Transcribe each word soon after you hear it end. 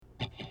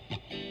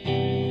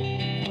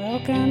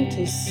Welcome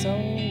to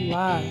Soul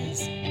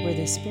Lies, where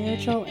the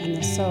spiritual and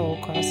the soul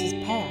crosses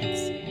paths.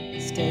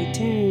 Stay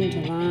tuned to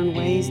learn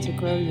ways to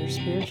grow your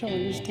spiritual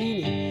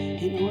understanding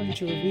in order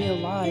to reveal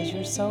lies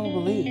your soul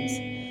believes.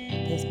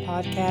 This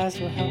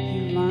podcast will help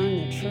you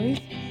learn the truth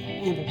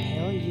and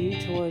propel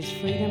you towards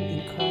freedom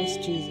in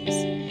Christ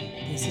Jesus.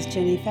 This is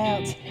Jenny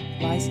Fouts,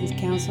 licensed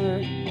counselor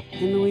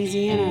in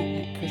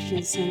Louisiana at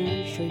Christian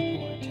Center,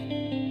 Shreveport.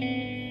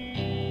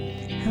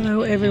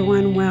 Hello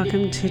everyone,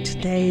 welcome to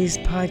today's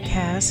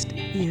podcast,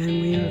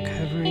 and we are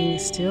covering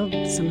still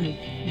some of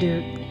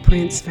Dear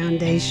Prince's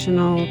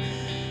foundational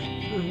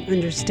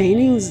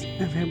understandings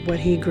of what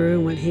he grew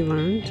and what he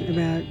learned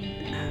about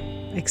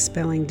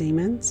expelling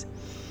demons.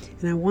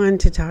 And I wanted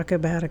to talk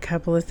about a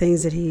couple of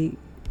things that he,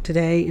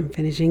 today in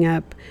finishing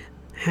up,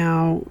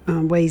 how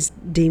ways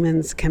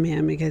demons come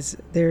in, because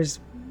there's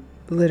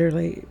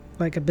literally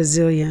like a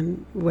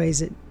bazillion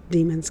ways that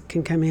demons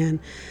can come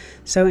in,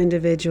 so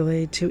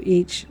individually to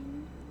each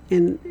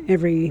and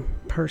every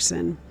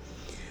person.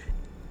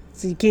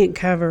 So you can't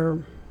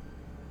cover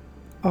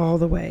all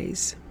the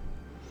ways.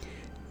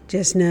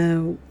 Just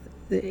know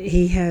that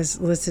he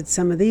has listed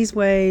some of these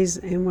ways,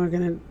 and we're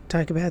going to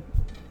talk about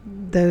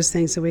those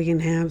things so we can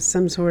have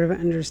some sort of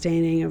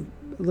understanding of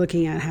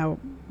looking at how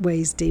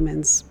ways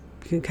demons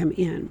can come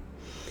in.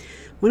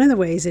 One of the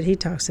ways that he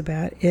talks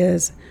about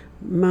is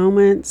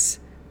moments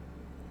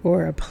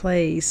or a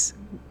place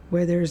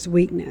where there's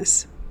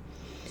weakness.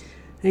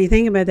 And you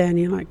think about that and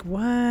you're like,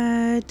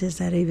 what does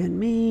that even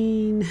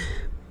mean?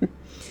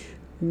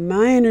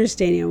 My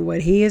understanding of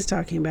what he is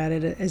talking about,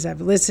 it as I've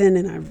listened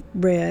and I've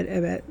read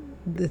about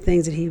the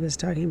things that he was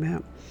talking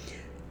about.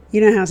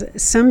 You know how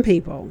some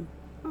people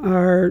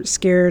are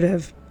scared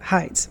of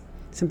heights.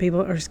 Some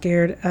people are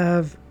scared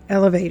of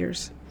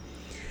elevators.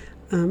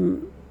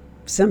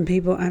 Some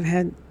people, I've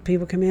had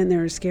people come in,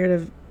 they're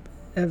scared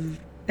of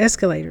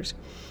escalators.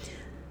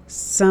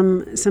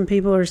 Some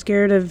people are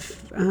scared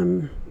of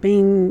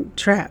being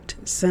trapped.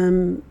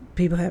 Some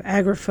people have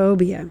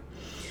agoraphobia.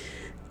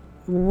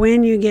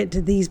 When you get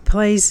to these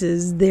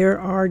places, there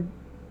are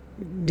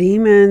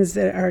demons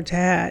that are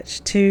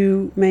attached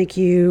to make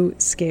you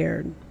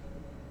scared.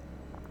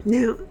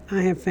 Now,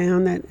 I have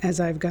found that as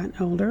I've gotten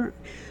older,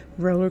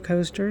 roller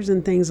coasters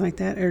and things like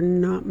that are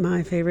not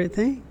my favorite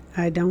thing.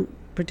 I don't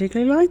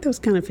particularly like those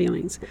kind of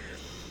feelings.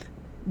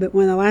 But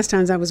one of the last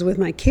times I was with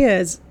my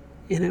kids,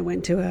 and I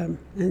went to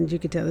and you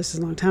could tell this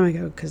is a long time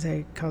ago because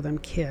they call them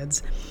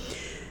kids.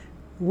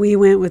 We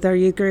went with their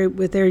youth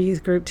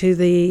group to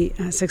the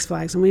Six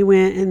Flags, and we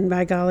went, and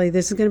by golly,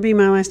 this is going to be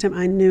my last time.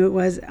 I knew it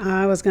was.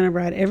 I was going to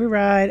ride every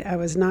ride. I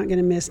was not going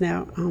to miss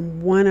out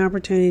on one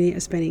opportunity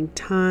of spending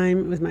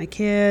time with my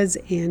kids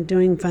and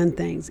doing fun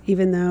things,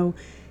 even though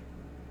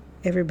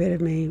every bit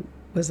of me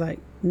was like,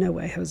 no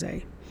way,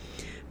 Jose.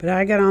 But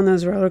I got on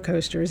those roller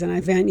coasters, and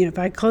I found, if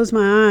I closed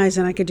my eyes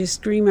and I could just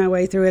scream my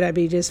way through it, I'd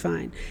be just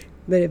fine.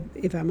 But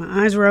if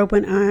my eyes were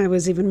open, I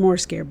was even more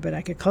scared. But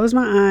I could close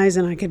my eyes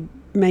and I could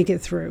make it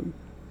through.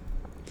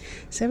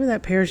 Except for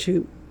that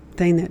parachute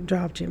thing that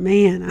dropped you.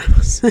 Man,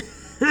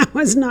 I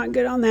was not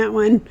good on that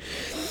one.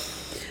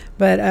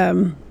 But I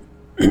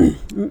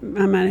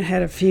might have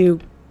had a few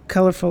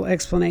colorful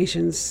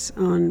explanations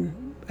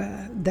on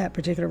that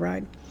particular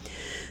ride.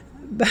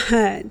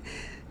 But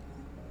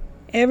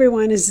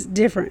everyone is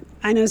different.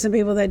 I know some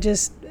people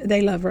that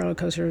they love roller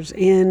coasters,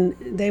 and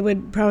they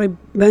would probably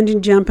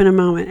bungee jump in a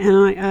moment. And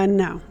I'm like,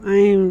 no, I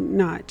am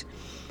not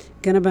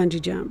going to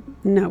bungee jump.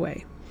 No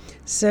way.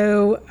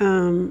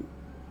 So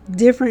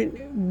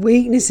different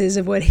weaknesses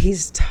of what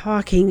he's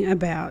talking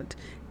about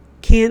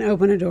can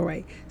open a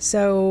doorway.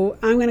 So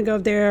I'm going to go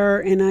up there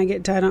and I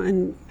get tied on,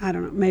 and I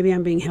don't know, maybe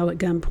I'm being held at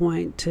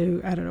gunpoint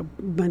to,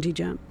 bungee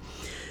jump.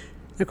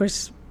 Of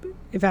course,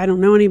 if I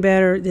don't know any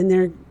better, then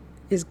there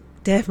is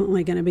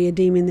definitely going to be a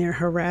demon there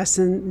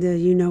harassing the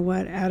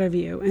you-know-what out of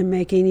you and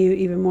making you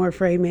even more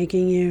afraid,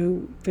 making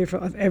you fearful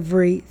of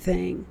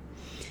everything.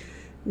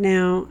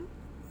 Now,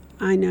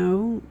 I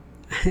know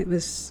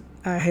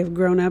I have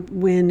grown up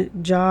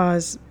when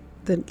Jaws,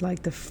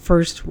 the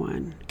first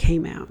one,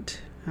 came out.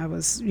 I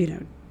was,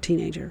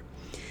 teenager.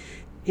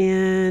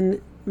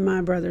 And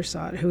my brother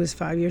saw it, who was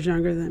 5 years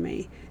younger than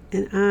me.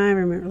 And I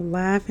remember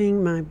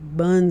laughing my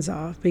buns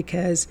off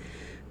because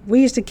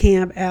we used to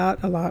camp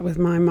out a lot with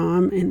my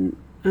mom and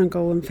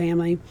uncle and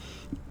family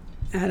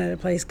out at a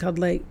place called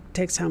Lake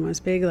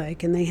Texoma, Big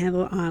Lake, and they had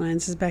little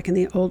islands. This is back in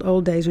the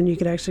old days when you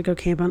could actually go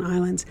camp on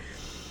islands.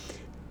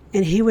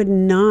 And he would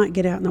not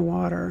get out in the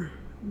water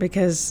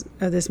because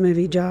of this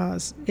movie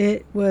Jaws.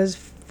 It was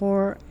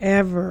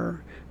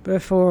forever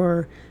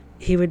before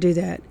he would do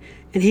that.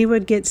 And he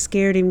would get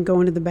scared even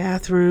going to the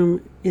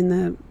bathroom in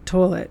the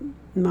toilet.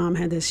 Mom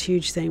had this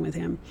huge thing with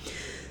him.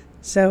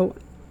 So,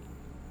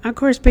 of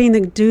course, being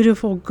the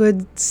dutiful,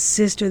 good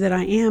sister that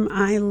I am,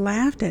 I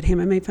laughed at him.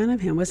 I made fun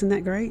of him. Wasn't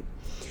that great?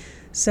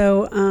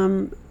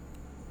 So,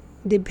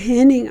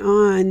 depending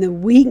on the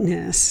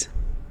weakness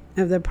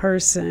of the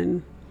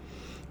person,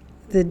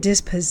 the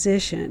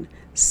disposition,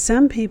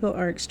 Some people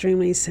are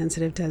extremely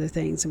sensitive to other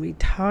things, and we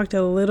talked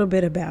a little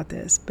bit about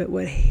this, but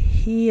what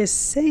he is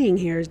saying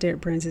here, as Derek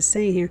Prince is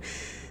saying here,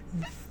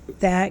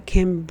 that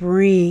can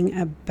bring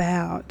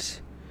about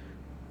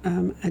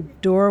a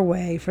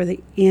doorway for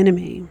the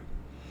enemy.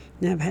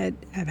 Now,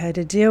 I've had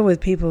to deal with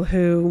people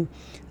who,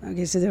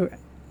 okay, so there,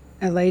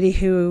 a lady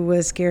who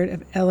was scared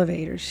of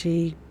elevators.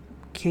 She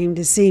came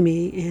to see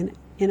me, and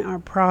in our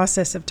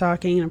process of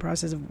talking and our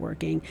process of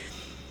working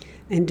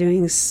and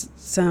doing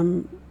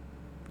some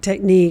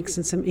techniques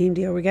and some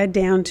EMDR, we got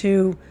down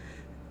to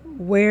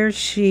where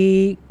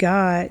she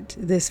got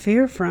this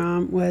fear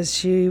from. Was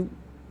she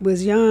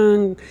was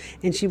young,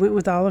 and she went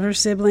with all of her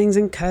siblings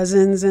and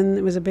cousins, and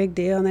it was a big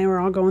deal, and they were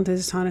all going through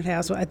this haunted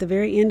house. Well, at the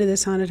very end of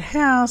this haunted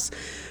house,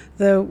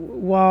 the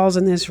walls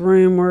in this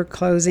room were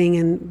closing,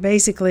 and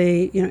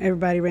basically,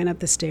 everybody ran up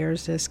the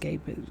stairs to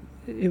escape it.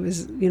 It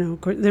was,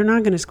 they're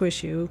not going to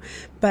squish you,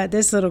 but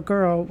this little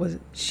girl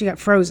she got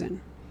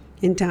frozen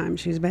in time.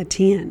 She was about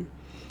 10.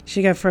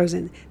 She got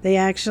frozen.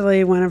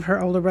 One of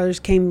her older brothers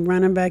came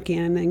running back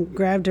in and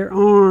grabbed her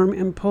arm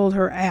and pulled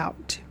her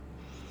out.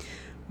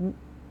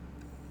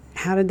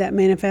 How did that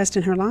manifest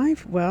in her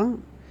life? Well,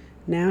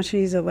 now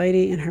she's a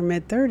lady in her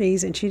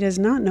mid-30s, and she does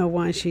not know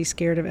why she's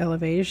scared of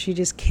elevators. She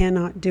just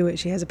cannot do it.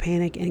 She has a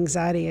panic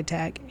anxiety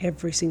attack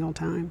every single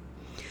time.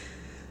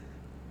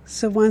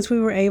 So once we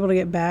were able to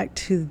get back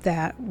to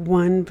that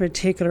one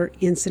particular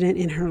incident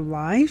in her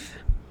life,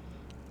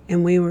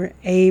 and we were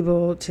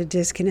able to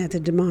disconnect the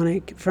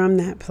demonic from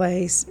that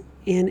place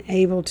and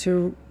able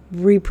to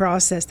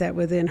reprocess that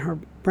within her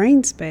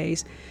brain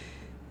space,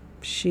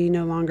 she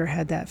no longer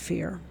had that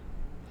fear.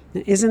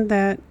 Now, isn't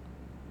that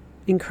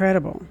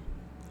incredible?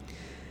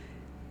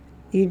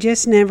 You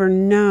just never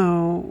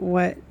know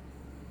what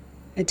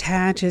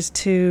attaches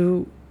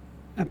to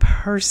a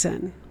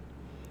person.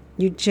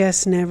 You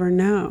just never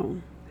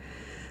know.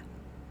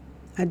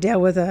 I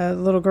dealt with a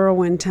little girl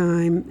one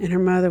time, and her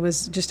mother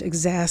was just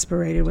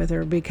exasperated with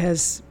her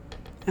because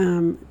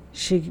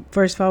she,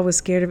 first of all, was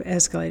scared of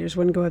escalators,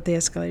 wouldn't go up the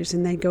escalators,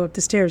 and they'd go up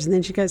the stairs. And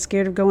then she got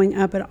scared of going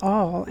up at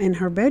all, and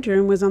her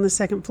bedroom was on the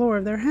second floor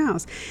of their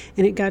house.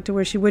 And it got to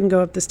where she wouldn't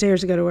go up the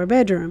stairs to go to her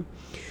bedroom.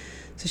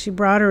 So she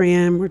brought her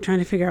in. We're trying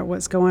to figure out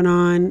what's going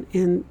on.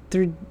 And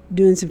through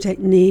doing some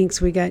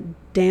techniques, we got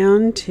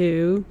down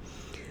to,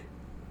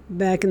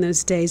 back in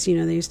those days, they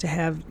used to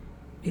have,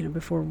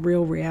 before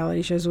real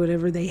reality shows,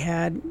 whatever, they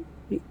had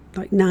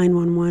like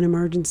 911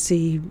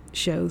 emergency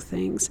show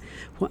things.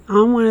 Well,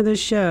 on one of the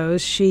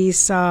shows, she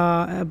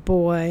saw a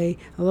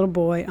little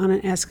boy on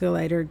an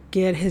escalator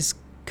get his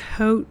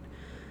coat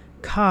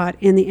caught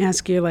in the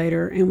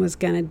escalator and was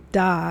going to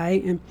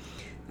die. And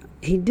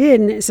he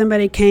didn't.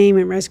 Somebody came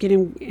and rescued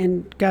him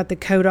and got the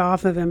coat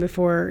off of him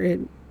before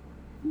it,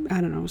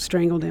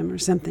 strangled him or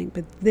something.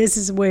 But this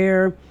is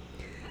where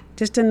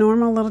just a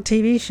normal little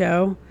TV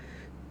show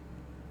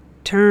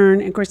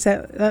turned. Of course,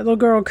 that little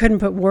girl couldn't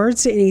put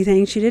words to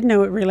anything. She didn't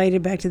know it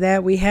related back to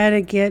that. We had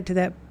to get to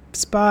that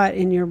spot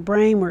in your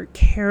brain where it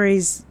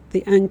carries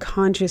the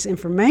unconscious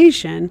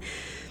information,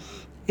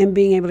 and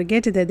being able to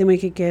get to that, then we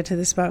could get to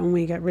the spot when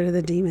we got rid of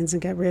the demons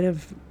and got rid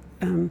of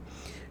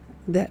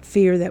that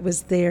fear that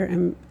was there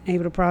and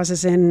able to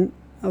process. And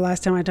the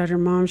last time I talked to her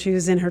mom, she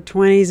was in her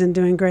 20s and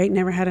doing great,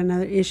 never had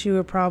another issue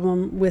or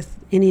problem with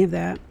any of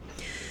that.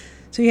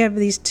 So you have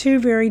these two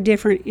very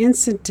different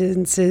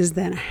incidences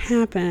that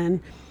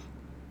happen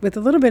with a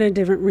little bit of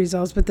different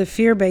results, but the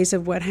fear base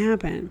of what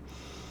happened.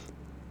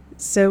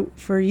 So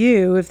for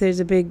you, if there's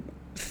a big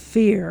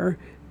fear,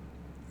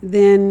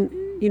 then,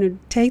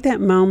 take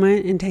that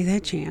moment and take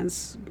that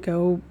chance.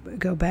 Go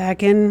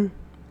back and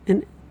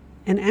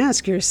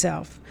ask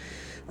yourself.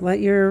 Let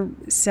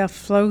yourself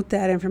float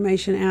that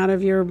information out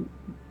of your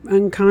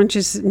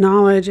unconscious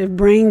knowledge of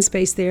brain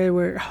space there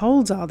where it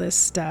holds all this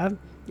stuff,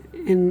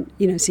 and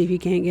see if you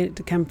can't get it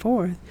to come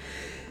forth.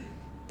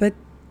 But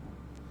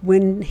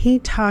when he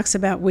talks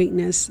about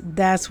weakness,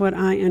 that's what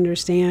I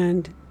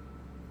understand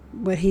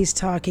what he's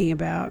talking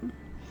about.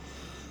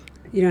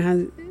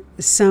 How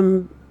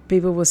some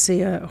people will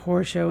see a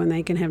horror show and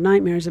they can have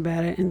nightmares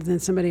about it, and then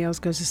somebody else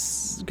goes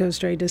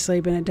straight to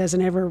sleep, and it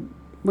doesn't ever,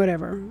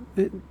 whatever.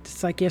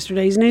 It's like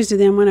yesterday's news to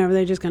them. Whenever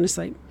they're just going to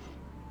sleep.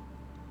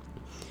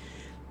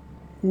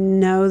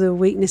 Know the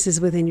weaknesses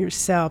within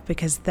yourself,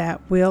 because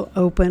that will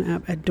open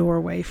up a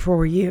doorway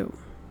for you.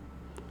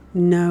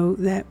 Know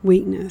that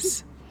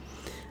weakness.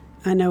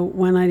 I know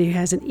one lady who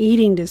has an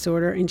eating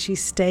disorder, and she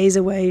stays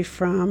away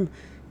from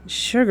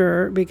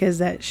sugar because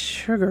that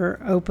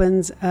sugar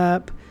opens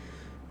up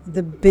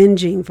the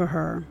binging for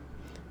her.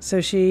 So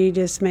she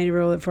just made a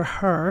rule that for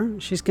her,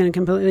 she's going to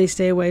completely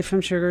stay away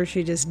from sugar.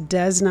 She just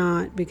does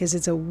not, because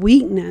it's a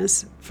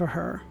weakness for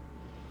her.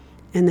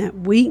 And that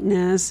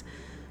weakness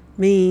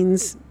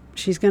means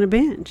she's going to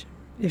binge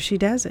if she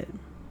does it.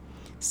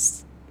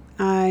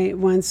 I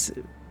once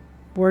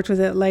worked with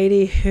a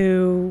lady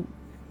who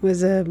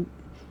was a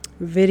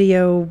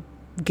video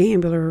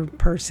gambler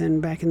person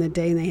back in the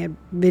day, and they had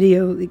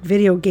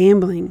video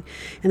gambling,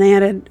 and they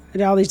had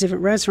all these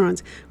different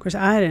restaurants. Of course,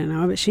 I didn't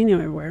know, but she knew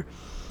everywhere.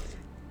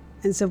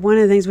 And so one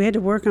of the things we had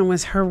to work on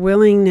was her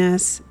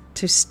willingness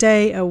to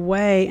stay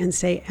away and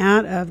stay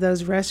out of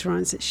those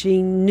restaurants that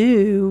she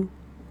knew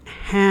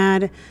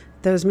had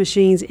those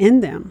machines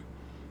in them.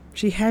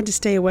 She had to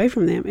stay away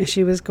from them if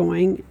she was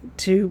going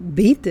to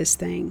beat this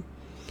thing.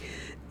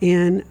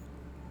 And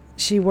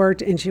she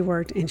worked and she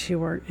worked and she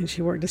worked and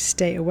she worked to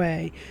stay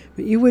away.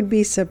 But you would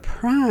be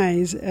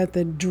surprised at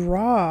the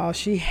draw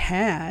she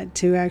had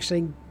to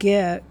actually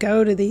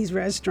go to these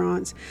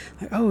restaurants.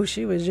 Like, oh,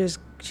 she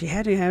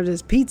had to have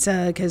this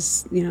pizza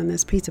because, and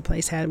this pizza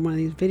place had one of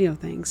these video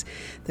things.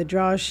 The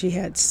draw, she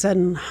had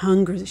sudden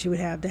hunger that she would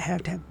have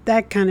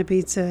that kind of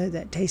pizza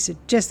that tasted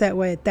just that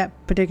way at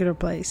that particular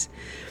place.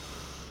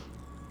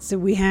 So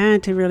we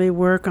had to really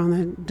work on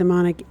the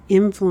demonic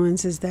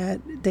influences that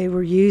they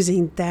were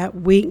using, that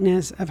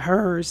weakness of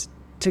hers,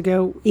 to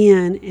go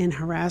in and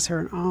harass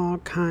her in all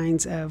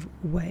kinds of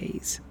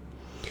ways.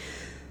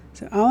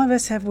 So all of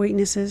us have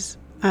weaknesses.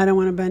 I don't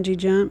want to bungee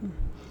jump.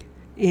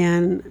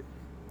 And as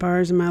far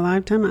as in my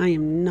lifetime, I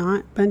am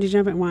not bungee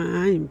jumping. Well,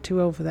 I am too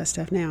old for that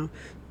stuff now.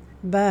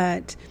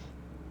 But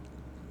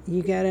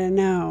you got to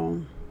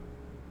know,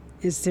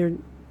 is there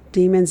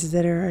demons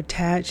that are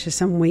attached to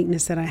some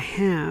weakness that I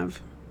have?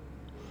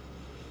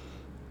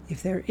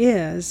 If there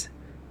is,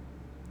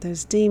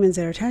 those demons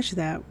that are attached to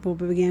that will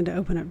begin to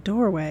open up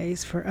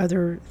doorways for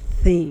other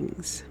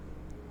things.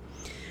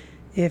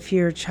 If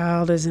your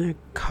child is in a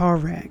car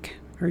wreck,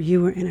 or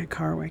you were in a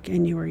car wreck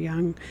and you were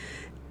young,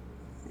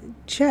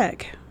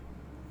 check.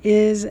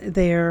 Is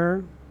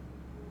there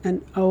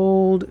an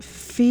old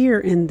fear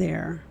in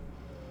there?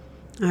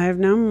 I have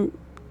known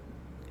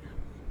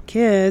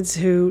kids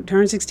who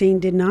turned 16,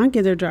 did not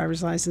get their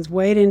driver's license,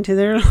 waited until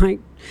they're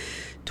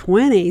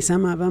 20,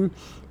 some of them,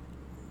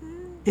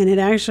 and it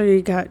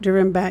actually got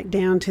driven back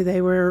down to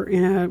they were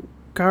in a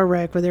car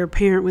wreck with their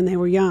parent when they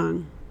were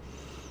young.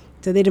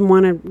 So they didn't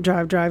want to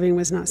drive. Driving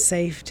was not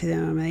safe to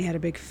them. They had a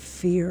big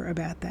fear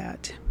about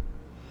that.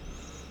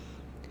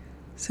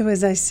 So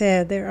as I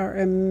said, there are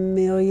a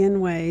million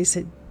ways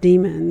that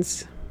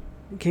demons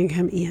can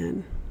come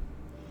in.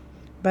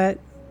 But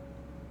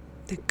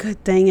the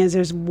good thing is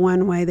there's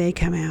one way they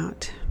come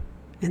out.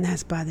 And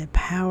that's by the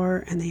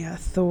power and the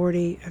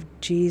authority of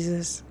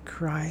Jesus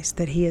Christ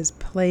that he has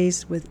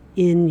placed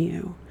within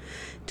you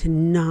to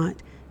not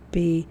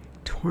be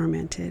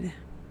tormented.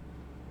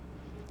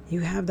 You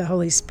have the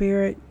Holy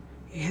Spirit,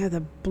 you have the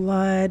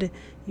blood,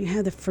 you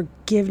have the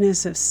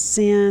forgiveness of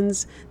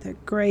sins, the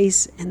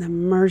grace and the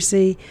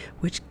mercy,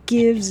 which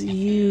gives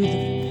you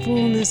the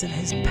fullness of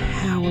his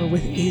power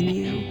within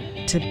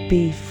you to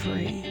be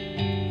free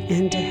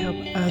and to help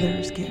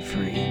others get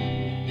free.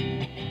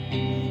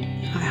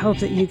 I hope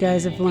that you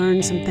guys have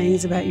learned some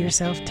things about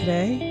yourself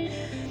today.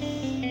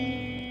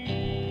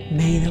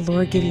 May the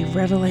Lord give you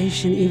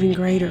revelation even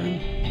greater,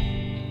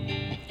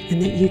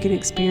 and that you can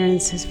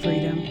experience his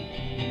freedom.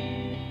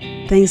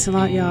 Thanks a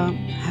lot, y'all.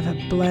 Have a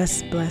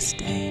blessed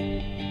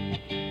day.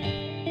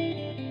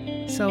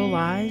 Soul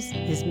Lies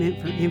is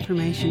meant for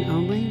information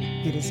only.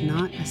 It is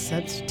not a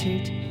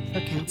substitute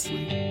for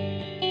counseling.